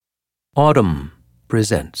Autumn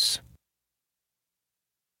presents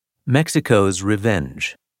Mexico's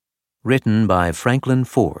Revenge, written by Franklin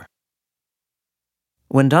Foer.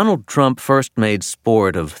 When Donald Trump first made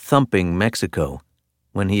sport of thumping Mexico,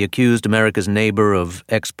 when he accused America's neighbor of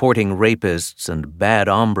exporting rapists and bad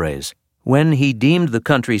hombres, when he deemed the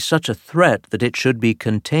country such a threat that it should be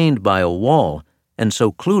contained by a wall, and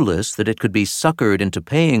so clueless that it could be suckered into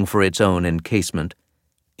paying for its own encasement,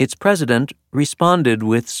 its president responded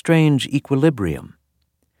with strange equilibrium.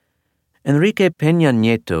 Enrique Peña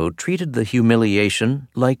Nieto treated the humiliation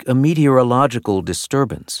like a meteorological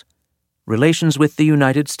disturbance. Relations with the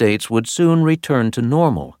United States would soon return to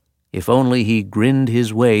normal, if only he grinned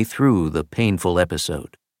his way through the painful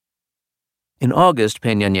episode. In August,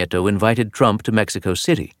 Peña Nieto invited Trump to Mexico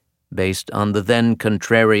City, based on the then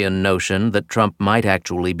contrarian notion that Trump might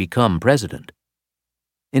actually become president.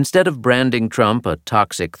 Instead of branding Trump a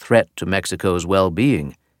toxic threat to Mexico's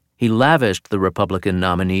well-being, he lavished the Republican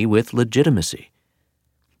nominee with legitimacy.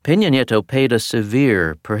 Peña Nieto paid a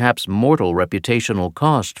severe, perhaps mortal reputational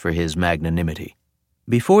cost for his magnanimity.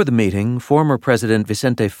 Before the meeting, former President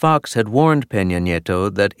Vicente Fox had warned Peña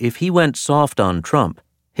Nieto that if he went soft on Trump,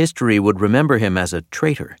 history would remember him as a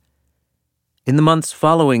traitor. In the months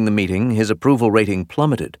following the meeting, his approval rating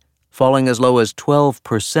plummeted, falling as low as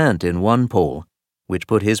 12% in one poll, which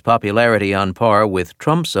put his popularity on par with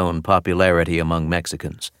Trump's own popularity among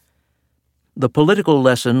Mexicans. The political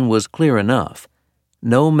lesson was clear enough.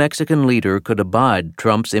 No Mexican leader could abide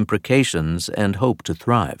Trump's imprecations and hope to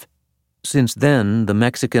thrive. Since then, the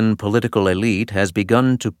Mexican political elite has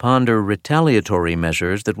begun to ponder retaliatory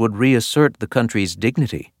measures that would reassert the country's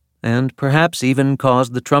dignity, and perhaps even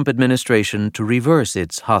cause the Trump administration to reverse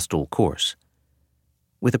its hostile course.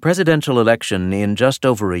 With a presidential election in just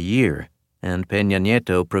over a year, and Peña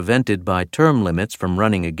Nieto prevented by term limits from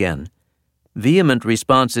running again, vehement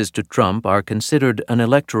responses to Trump are considered an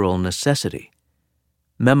electoral necessity.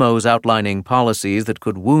 Memos outlining policies that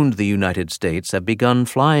could wound the United States have begun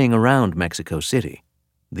flying around Mexico City.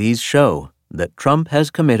 These show that Trump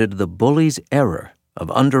has committed the bully's error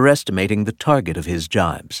of underestimating the target of his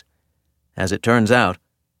jibes. As it turns out,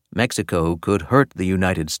 Mexico could hurt the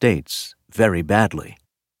United States very badly.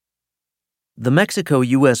 The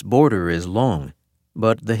Mexico-U.S. border is long,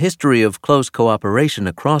 but the history of close cooperation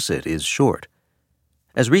across it is short.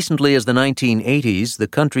 As recently as the 1980s, the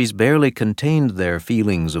countries barely contained their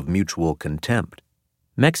feelings of mutual contempt.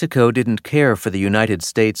 Mexico didn't care for the United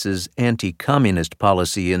States' anti-communist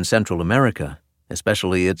policy in Central America,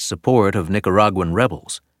 especially its support of Nicaraguan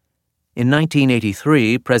rebels. In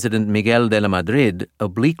 1983, President Miguel de la Madrid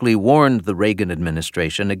obliquely warned the Reagan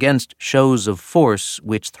administration against shows of force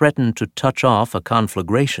which threatened to touch off a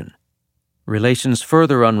conflagration. Relations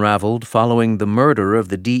further unraveled following the murder of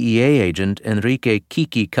the DEA agent Enrique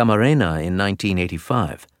Kiki Camarena in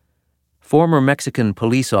 1985. Former Mexican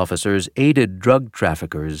police officers aided drug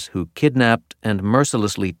traffickers who kidnapped and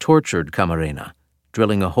mercilessly tortured Camarena,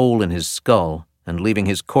 drilling a hole in his skull and leaving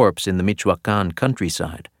his corpse in the Michoacan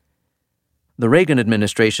countryside. The Reagan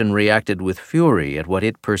administration reacted with fury at what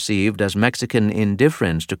it perceived as Mexican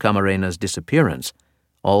indifference to Camarena's disappearance,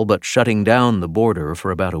 all but shutting down the border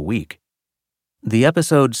for about a week. The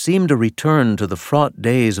episode seemed a return to the fraught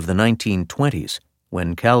days of the 1920s,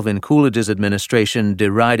 when Calvin Coolidge's administration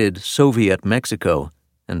derided Soviet Mexico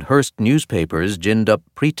and Hearst newspapers ginned up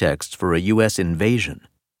pretexts for a U.S. invasion.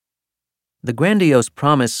 The grandiose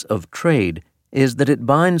promise of trade is that it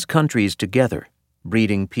binds countries together,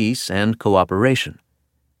 breeding peace and cooperation.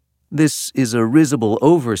 This is a risible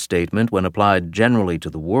overstatement when applied generally to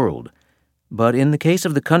the world, but in the case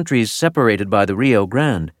of the countries separated by the Rio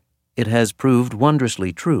Grande, it has proved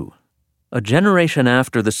wondrously true. A generation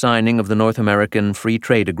after the signing of the North American Free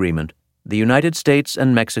Trade Agreement, the United States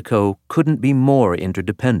and Mexico couldn't be more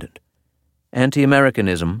interdependent.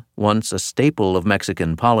 Anti-Americanism, once a staple of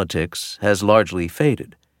Mexican politics, has largely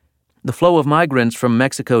faded. The flow of migrants from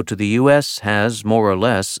Mexico to the U.S. has, more or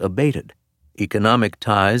less, abated. Economic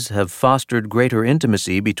ties have fostered greater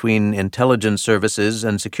intimacy between intelligence services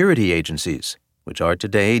and security agencies, which are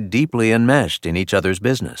today deeply enmeshed in each other's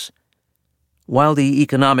business. While the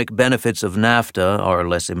economic benefits of NAFTA are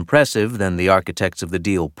less impressive than the architects of the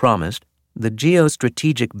deal promised, the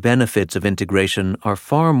geostrategic benefits of integration are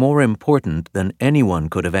far more important than anyone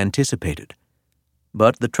could have anticipated.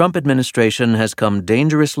 But the Trump administration has come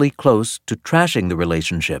dangerously close to trashing the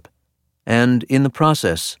relationship, and in the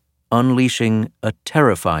process, unleashing a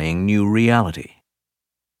terrifying new reality.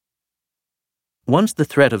 Once the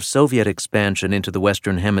threat of Soviet expansion into the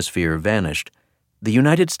Western Hemisphere vanished, the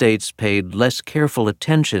United States paid less careful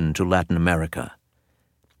attention to Latin America.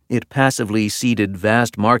 It passively ceded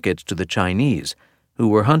vast markets to the Chinese, who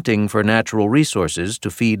were hunting for natural resources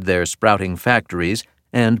to feed their sprouting factories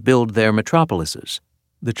and build their metropolises.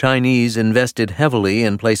 The Chinese invested heavily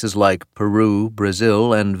in places like Peru,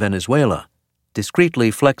 Brazil, and Venezuela,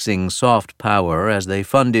 discreetly flexing soft power as they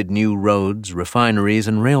funded new roads, refineries,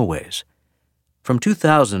 and railways. From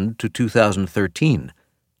 2000 to 2013,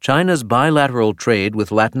 China's bilateral trade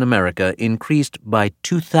with Latin America increased by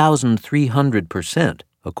 2,300%,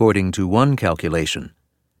 according to one calculation.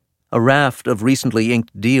 A raft of recently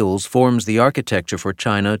inked deals forms the architecture for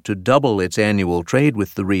China to double its annual trade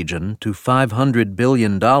with the region to $500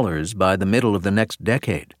 billion by the middle of the next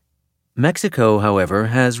decade. Mexico, however,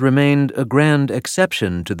 has remained a grand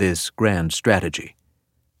exception to this grand strategy.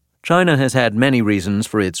 China has had many reasons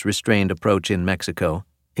for its restrained approach in Mexico,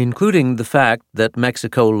 including the fact that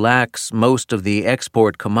Mexico lacks most of the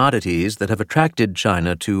export commodities that have attracted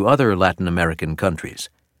China to other Latin American countries.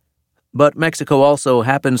 But Mexico also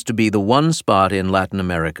happens to be the one spot in Latin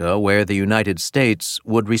America where the United States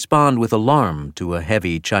would respond with alarm to a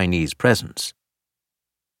heavy Chinese presence.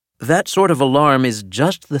 That sort of alarm is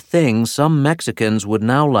just the thing some Mexicans would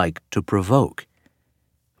now like to provoke.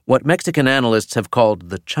 What Mexican analysts have called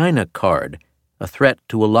the China card, a threat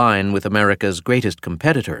to align with America's greatest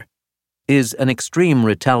competitor, is an extreme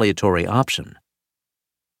retaliatory option.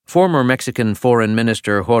 Former Mexican Foreign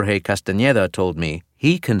Minister Jorge Castañeda told me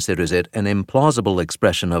he considers it an implausible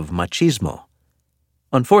expression of machismo.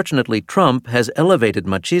 Unfortunately, Trump has elevated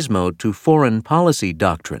machismo to foreign policy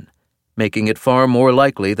doctrine, making it far more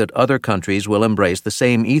likely that other countries will embrace the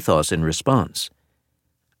same ethos in response.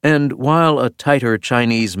 And while a tighter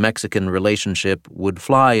Chinese-Mexican relationship would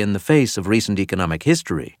fly in the face of recent economic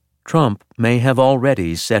history, Trump may have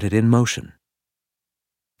already set it in motion.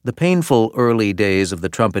 The painful early days of the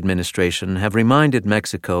Trump administration have reminded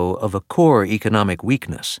Mexico of a core economic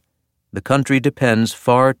weakness. The country depends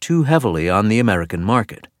far too heavily on the American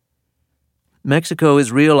market. Mexico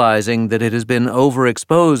is realizing that it has been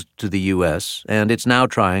overexposed to the U.S., and it's now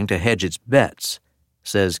trying to hedge its bets,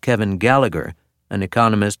 says Kevin Gallagher, an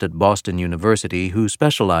economist at Boston University who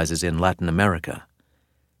specializes in Latin America.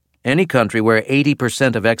 Any country where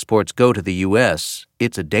 80% of exports go to the U.S.,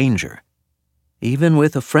 it's a danger. Even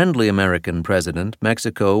with a friendly American president,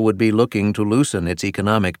 Mexico would be looking to loosen its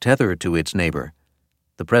economic tether to its neighbor.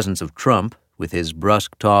 The presence of Trump, with his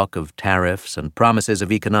brusque talk of tariffs and promises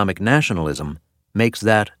of economic nationalism, makes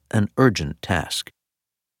that an urgent task.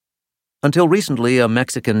 Until recently, a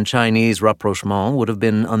Mexican-Chinese rapprochement would have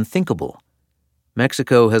been unthinkable.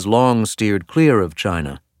 Mexico has long steered clear of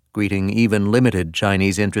China, greeting even limited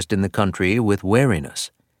Chinese interest in the country with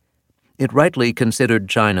wariness. It rightly considered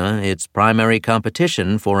China its primary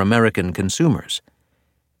competition for American consumers.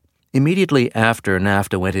 Immediately after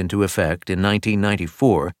NAFTA went into effect in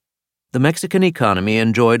 1994, the Mexican economy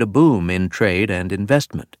enjoyed a boom in trade and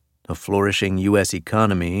investment. A flourishing U.S.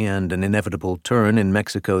 economy and an inevitable turn in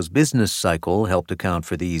Mexico's business cycle helped account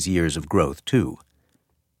for these years of growth, too.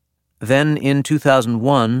 Then, in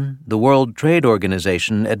 2001, the World Trade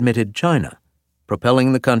Organization admitted China,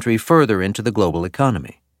 propelling the country further into the global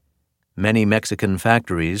economy. Many Mexican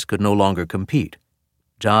factories could no longer compete.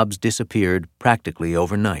 Jobs disappeared practically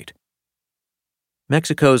overnight.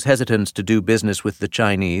 Mexico's hesitance to do business with the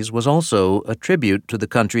Chinese was also a tribute to the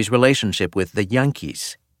country's relationship with the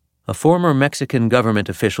Yankees. A former Mexican government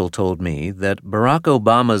official told me that Barack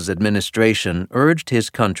Obama's administration urged his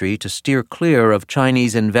country to steer clear of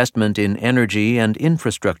Chinese investment in energy and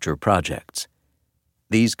infrastructure projects.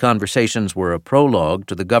 These conversations were a prologue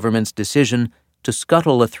to the government's decision to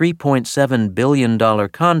scuttle a $3.7 billion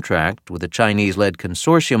contract with a Chinese-led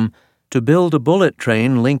consortium to build a bullet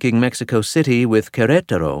train linking Mexico City with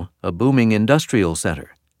Querétaro, a booming industrial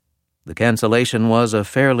center. The cancellation was a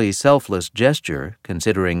fairly selfless gesture,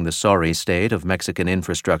 considering the sorry state of Mexican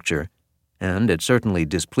infrastructure, and it certainly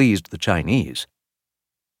displeased the Chinese.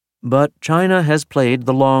 But China has played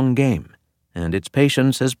the long game, and its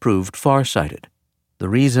patience has proved far-sighted. The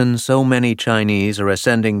reason so many Chinese are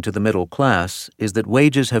ascending to the middle class is that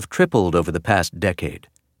wages have tripled over the past decade.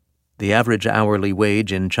 The average hourly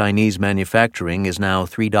wage in Chinese manufacturing is now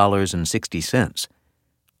 $3.60.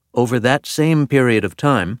 Over that same period of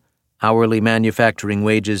time, hourly manufacturing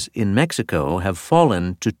wages in Mexico have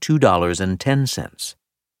fallen to $2.10.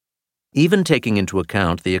 Even taking into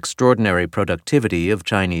account the extraordinary productivity of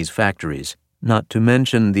Chinese factories, not to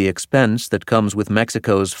mention the expense that comes with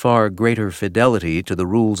Mexico's far greater fidelity to the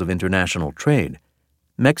rules of international trade,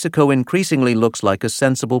 Mexico increasingly looks like a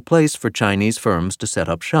sensible place for Chinese firms to set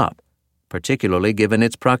up shop, particularly given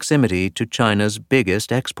its proximity to China's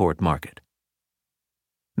biggest export market.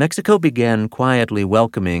 Mexico began quietly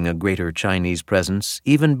welcoming a greater Chinese presence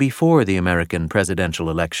even before the American presidential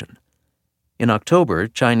election. In October,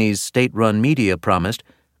 Chinese state-run media promised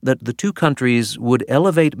that the two countries would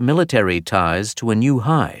elevate military ties to a new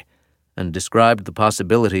high and described the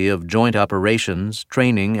possibility of joint operations,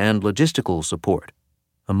 training, and logistical support.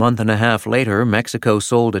 A month and a half later, Mexico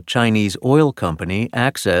sold a Chinese oil company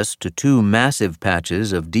access to two massive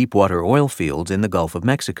patches of deepwater oil fields in the Gulf of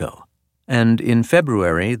Mexico. And in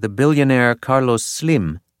February, the billionaire Carlos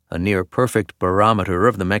Slim, a near-perfect barometer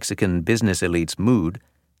of the Mexican business elite's mood,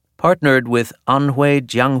 partnered with Anhui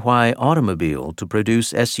Jianghuai Automobile to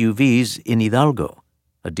produce SUVs in Hidalgo,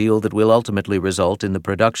 a deal that will ultimately result in the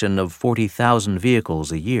production of 40,000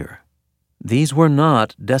 vehicles a year. These were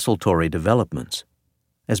not desultory developments.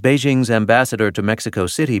 As Beijing's ambassador to Mexico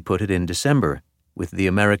City put it in December, with the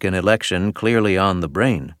American election clearly on the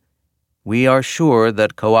brain, we are sure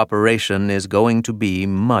that cooperation is going to be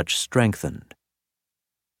much strengthened.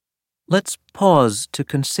 Let's pause to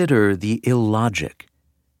consider the illogic.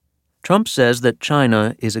 Trump says that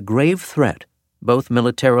China is a grave threat, both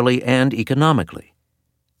militarily and economically.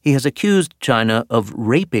 He has accused China of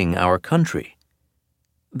raping our country.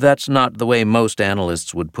 That's not the way most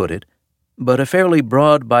analysts would put it, but a fairly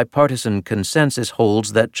broad bipartisan consensus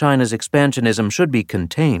holds that China's expansionism should be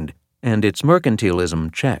contained and its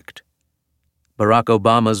mercantilism checked. Barack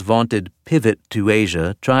Obama's vaunted pivot to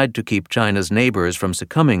Asia tried to keep China's neighbors from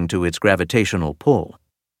succumbing to its gravitational pull.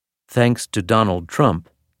 Thanks to Donald Trump,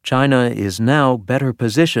 China is now better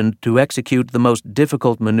positioned to execute the most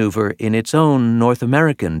difficult maneuver in its own North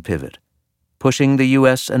American pivot, pushing the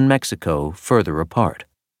U.S. and Mexico further apart.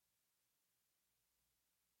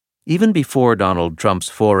 Even before Donald Trump's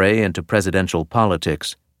foray into presidential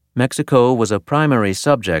politics, Mexico was a primary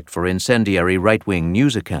subject for incendiary right-wing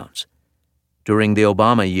news accounts. During the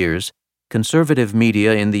Obama years, conservative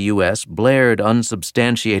media in the U.S. blared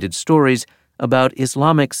unsubstantiated stories about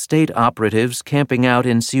Islamic State operatives camping out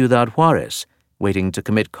in Ciudad Juarez, waiting to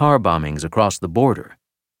commit car bombings across the border.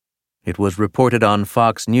 It was reported on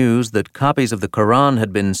Fox News that copies of the Quran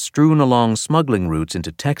had been strewn along smuggling routes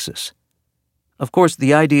into Texas. Of course,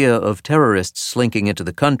 the idea of terrorists slinking into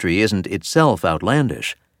the country isn't itself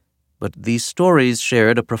outlandish, but these stories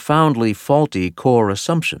shared a profoundly faulty core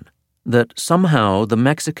assumption that somehow the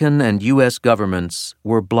Mexican and U.S. governments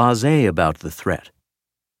were blasé about the threat.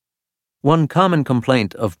 One common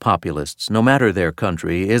complaint of populists, no matter their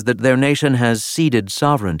country, is that their nation has ceded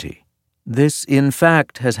sovereignty. This, in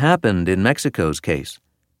fact, has happened in Mexico's case.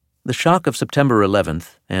 The shock of September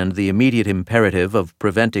 11th and the immediate imperative of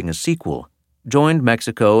preventing a sequel joined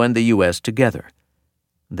Mexico and the U.S. together.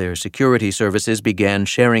 Their security services began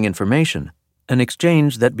sharing information, an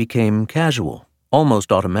exchange that became casual,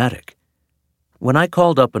 almost automatic. When I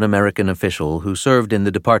called up an American official who served in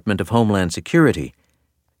the Department of Homeland Security,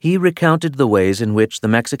 he recounted the ways in which the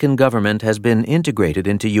Mexican government has been integrated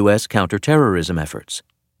into U.S. counterterrorism efforts.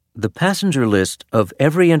 The passenger list of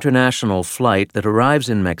every international flight that arrives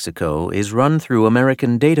in Mexico is run through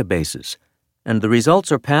American databases, and the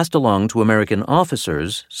results are passed along to American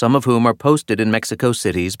officers, some of whom are posted in Mexico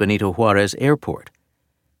City's Benito Juarez Airport.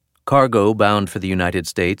 Cargo bound for the United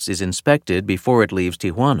States is inspected before it leaves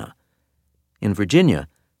Tijuana. In Virginia,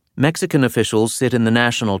 Mexican officials sit in the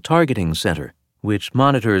National Targeting Center, which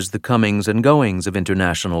monitors the comings and goings of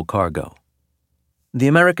international cargo. The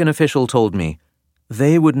American official told me,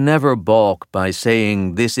 they would never balk by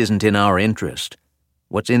saying this isn't in our interest.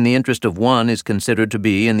 What's in the interest of one is considered to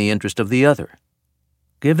be in the interest of the other.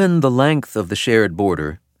 Given the length of the shared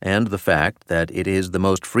border and the fact that it is the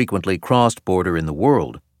most frequently crossed border in the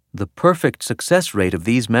world, the perfect success rate of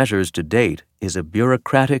these measures to date is a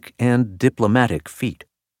bureaucratic and diplomatic feat.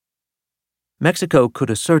 Mexico could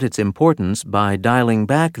assert its importance by dialing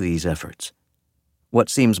back these efforts. What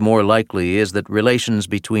seems more likely is that relations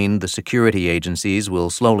between the security agencies will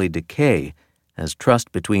slowly decay as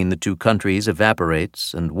trust between the two countries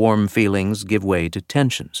evaporates and warm feelings give way to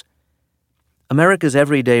tensions. America's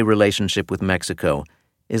everyday relationship with Mexico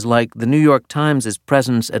is like the New York Times'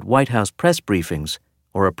 presence at White House press briefings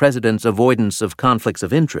or a president's avoidance of conflicts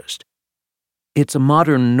of interest. It's a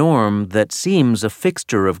modern norm that seems a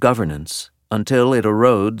fixture of governance until it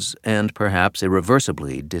erodes and perhaps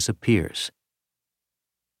irreversibly disappears.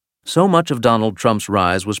 So much of Donald Trump's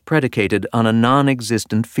rise was predicated on a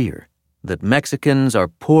non-existent fear that Mexicans are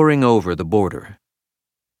pouring over the border.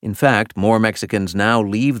 In fact, more Mexicans now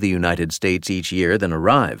leave the United States each year than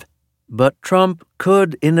arrive, but Trump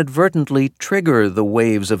could inadvertently trigger the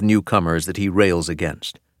waves of newcomers that he rails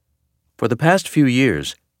against. For the past few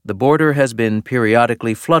years, the border has been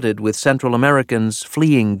periodically flooded with Central Americans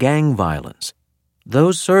fleeing gang violence.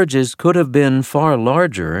 Those surges could have been far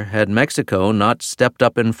larger had Mexico not stepped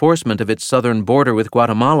up enforcement of its southern border with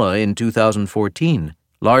Guatemala in 2014,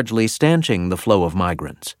 largely stanching the flow of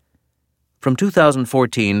migrants. From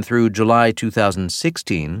 2014 through July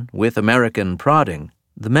 2016, with American prodding,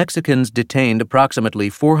 the Mexicans detained approximately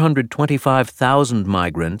 425,000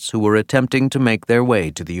 migrants who were attempting to make their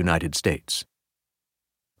way to the United States.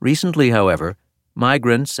 Recently, however,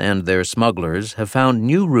 migrants and their smugglers have found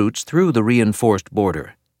new routes through the reinforced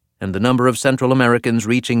border, and the number of Central Americans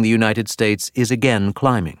reaching the United States is again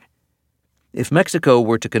climbing. If Mexico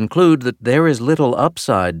were to conclude that there is little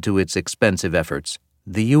upside to its expensive efforts,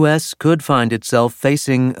 the U.S. could find itself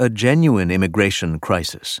facing a genuine immigration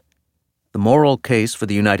crisis. The moral case for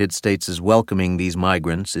the United States' welcoming these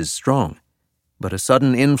migrants is strong, but a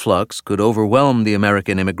sudden influx could overwhelm the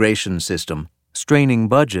American immigration system, straining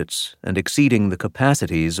budgets and exceeding the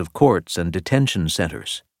capacities of courts and detention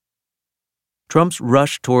centers. Trump's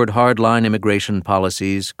rush toward hardline immigration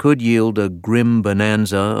policies could yield a grim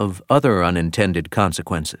bonanza of other unintended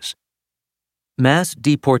consequences. Mass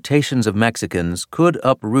deportations of Mexicans could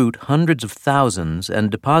uproot hundreds of thousands and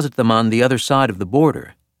deposit them on the other side of the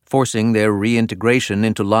border, forcing their reintegration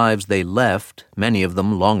into lives they left, many of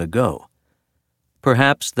them long ago.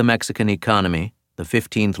 Perhaps the Mexican economy, the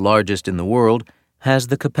 15th largest in the world, has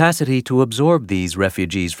the capacity to absorb these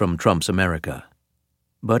refugees from Trump's America.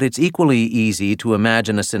 But it's equally easy to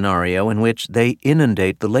imagine a scenario in which they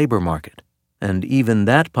inundate the labor market, and even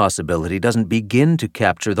that possibility doesn't begin to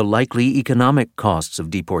capture the likely economic costs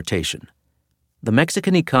of deportation. The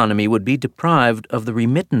Mexican economy would be deprived of the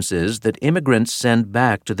remittances that immigrants send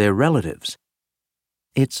back to their relatives.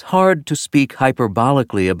 It's hard to speak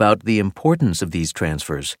hyperbolically about the importance of these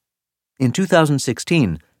transfers. In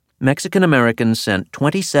 2016, Mexican Americans sent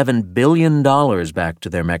 $27 billion back to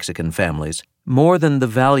their Mexican families, more than the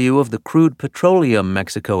value of the crude petroleum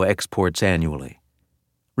Mexico exports annually.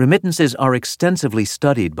 Remittances are extensively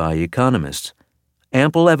studied by economists.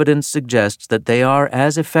 Ample evidence suggests that they are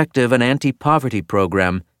as effective an anti-poverty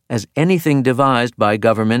program as anything devised by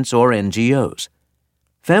governments or NGOs.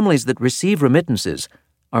 Families that receive remittances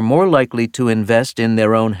are more likely to invest in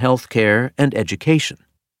their own health care and education.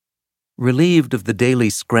 Relieved of the daily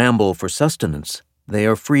scramble for sustenance, they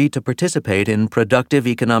are free to participate in productive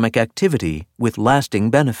economic activity with lasting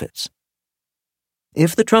benefits.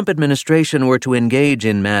 If the Trump administration were to engage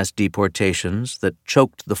in mass deportations that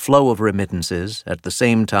choked the flow of remittances at the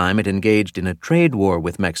same time it engaged in a trade war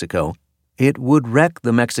with Mexico, it would wreck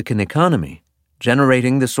the Mexican economy,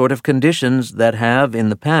 generating the sort of conditions that have, in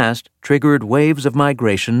the past, triggered waves of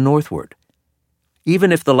migration northward.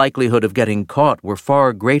 Even if the likelihood of getting caught were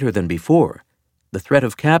far greater than before, the threat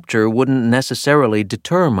of capture wouldn't necessarily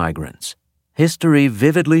deter migrants. History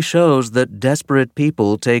vividly shows that desperate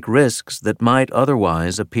people take risks that might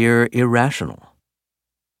otherwise appear irrational.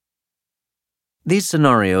 These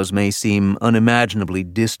scenarios may seem unimaginably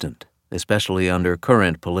distant, especially under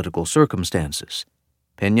current political circumstances.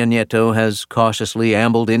 Peña Nieto has cautiously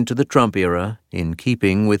ambled into the Trump era, in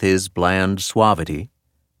keeping with his bland suavity.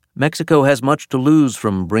 Mexico has much to lose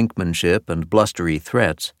from brinkmanship and blustery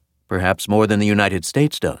threats, perhaps more than the United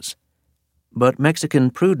States does. But Mexican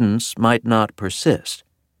prudence might not persist.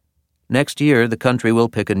 Next year, the country will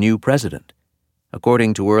pick a new president.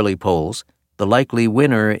 According to early polls, the likely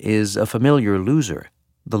winner is a familiar loser,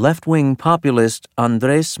 the left-wing populist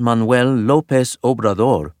Andrés Manuel López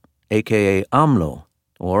Obrador, a.k.a. AMLO,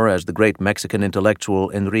 or as the great Mexican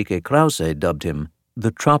intellectual Enrique Krause dubbed him,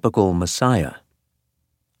 the tropical messiah.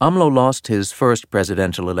 AMLO lost his first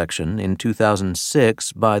presidential election in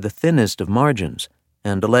 2006 by the thinnest of margins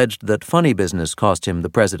and alleged that funny business cost him the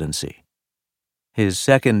presidency. His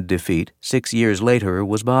second defeat, 6 years later,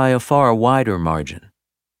 was by a far wider margin.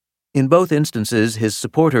 In both instances, his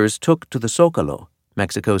supporters took to the Zócalo,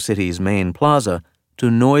 Mexico City's main plaza, to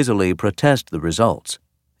noisily protest the results.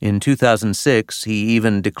 In 2006, he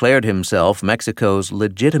even declared himself Mexico's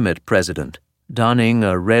legitimate president, donning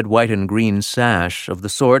a red, white, and green sash of the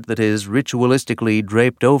sort that is ritualistically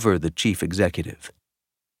draped over the chief executive.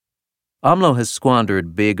 AMLO has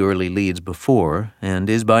squandered big early leads before and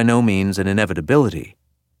is by no means an inevitability.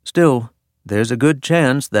 Still, there's a good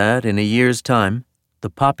chance that, in a year's time,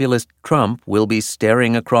 the populist Trump will be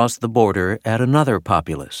staring across the border at another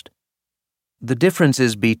populist. The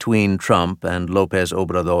differences between Trump and López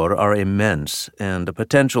Obrador are immense and a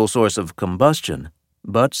potential source of combustion,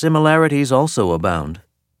 but similarities also abound.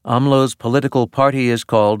 AMLO's political party is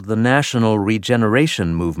called the National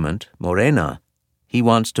Regeneration Movement, Morena. He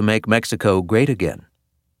wants to make Mexico great again.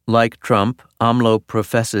 Like Trump, AMLO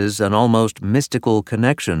professes an almost mystical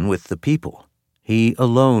connection with the people. He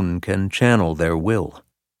alone can channel their will.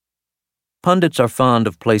 Pundits are fond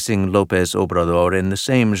of placing López Obrador in the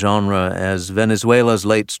same genre as Venezuela's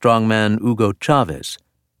late strongman Hugo Chávez.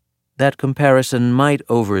 That comparison might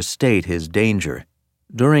overstate his danger.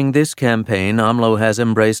 During this campaign, AMLO has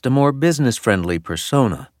embraced a more business-friendly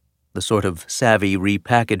persona, the sort of savvy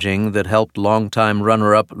repackaging that helped longtime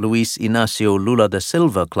runner-up Luis Inácio Lula da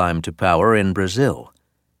Silva climb to power in Brazil.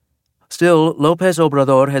 Still, López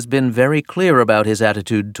Obrador has been very clear about his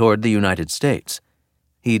attitude toward the United States.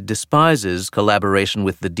 He despises collaboration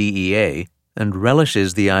with the DEA and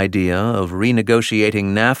relishes the idea of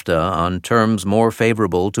renegotiating NAFTA on terms more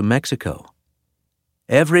favorable to Mexico.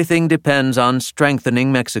 "Everything depends on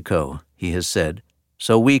strengthening Mexico," he has said,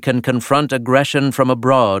 "so we can confront aggression from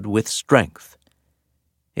abroad with strength."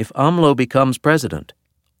 If AMLO becomes president,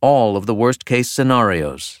 all of the worst-case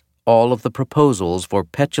scenarios, all of the proposals for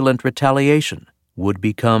petulant retaliation would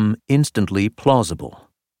become instantly plausible.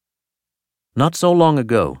 Not so long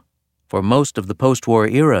ago, for most of the post-war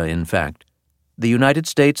era, in fact, the United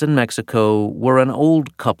States and Mexico were an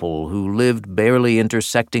old couple who lived barely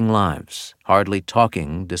intersecting lives, hardly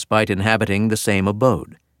talking despite inhabiting the same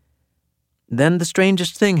abode. Then the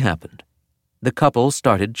strangest thing happened. The couple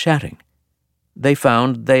started chatting. They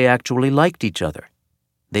found they actually liked each other.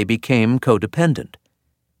 They became codependent.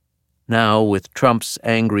 Now, with Trump's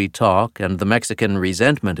angry talk and the Mexican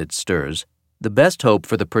resentment it stirs, the best hope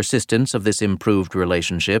for the persistence of this improved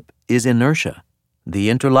relationship is inertia, the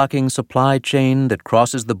interlocking supply chain that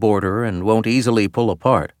crosses the border and won't easily pull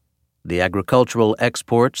apart, the agricultural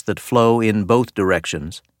exports that flow in both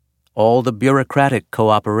directions, all the bureaucratic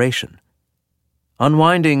cooperation.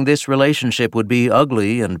 Unwinding this relationship would be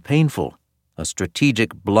ugly and painful, a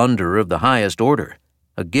strategic blunder of the highest order,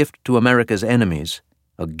 a gift to America's enemies,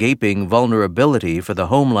 a gaping vulnerability for the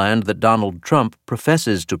homeland that Donald Trump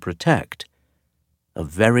professes to protect. A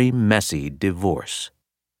very messy divorce.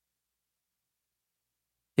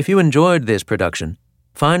 If you enjoyed this production,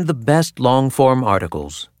 find the best long-form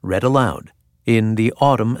articles read aloud in the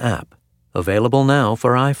Autumn app, available now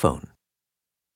for iPhone.